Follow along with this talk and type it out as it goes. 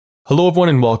Hello everyone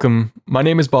and welcome. My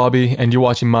name is Bobby and you're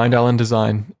watching Mind Island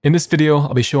Design. In this video,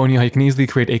 I'll be showing you how you can easily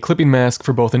create a clipping mask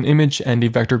for both an image and a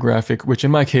vector graphic, which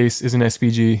in my case is an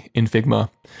SVG in Figma.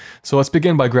 So let's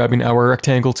begin by grabbing our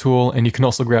rectangle tool, and you can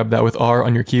also grab that with R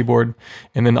on your keyboard,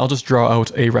 and then I'll just draw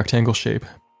out a rectangle shape.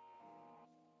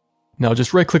 Now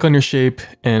just right click on your shape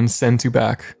and send to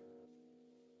back.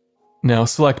 Now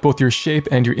select both your shape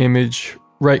and your image,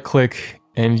 right click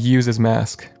and use as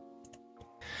mask.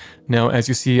 Now, as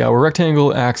you see, our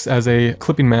rectangle acts as a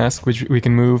clipping mask, which we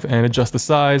can move and adjust the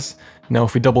size. Now,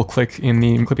 if we double click in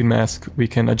the clipping mask, we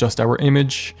can adjust our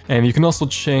image. And you can also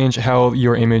change how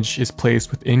your image is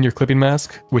placed within your clipping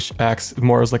mask, which acts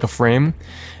more as like a frame.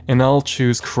 And I'll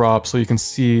choose crop so you can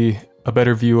see a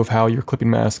better view of how your clipping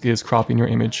mask is cropping your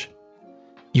image.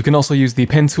 You can also use the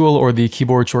pen tool or the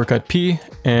keyboard shortcut P,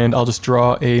 and I'll just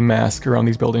draw a mask around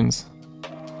these buildings.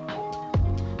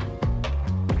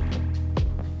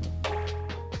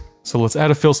 So let's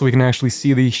add a fill so we can actually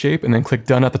see the shape, and then click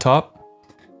done at the top.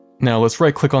 Now let's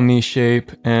right click on the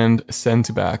shape and send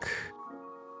to back.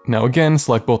 Now again,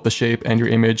 select both the shape and your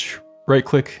image, right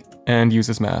click and use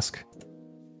as mask.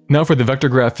 Now for the vector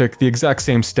graphic, the exact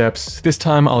same steps. This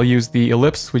time I'll use the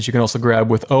ellipse, which you can also grab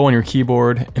with O on your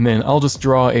keyboard, and then I'll just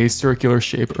draw a circular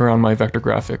shape around my vector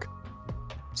graphic.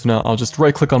 So now I'll just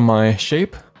right click on my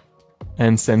shape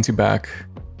and send to back.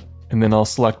 And then I'll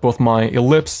select both my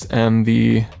ellipse and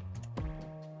the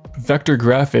vector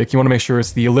graphic. You want to make sure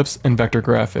it's the ellipse and vector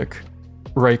graphic.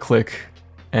 Right click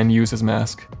and use as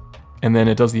mask. And then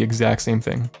it does the exact same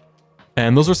thing.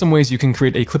 And those are some ways you can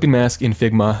create a clipping mask in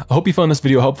Figma. I hope you found this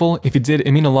video helpful. If you did,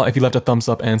 it'd mean a lot if you left a thumbs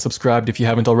up and subscribed if you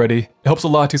haven't already. It helps a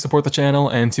lot to support the channel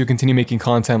and to continue making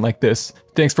content like this.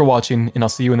 Thanks for watching, and I'll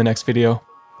see you in the next video.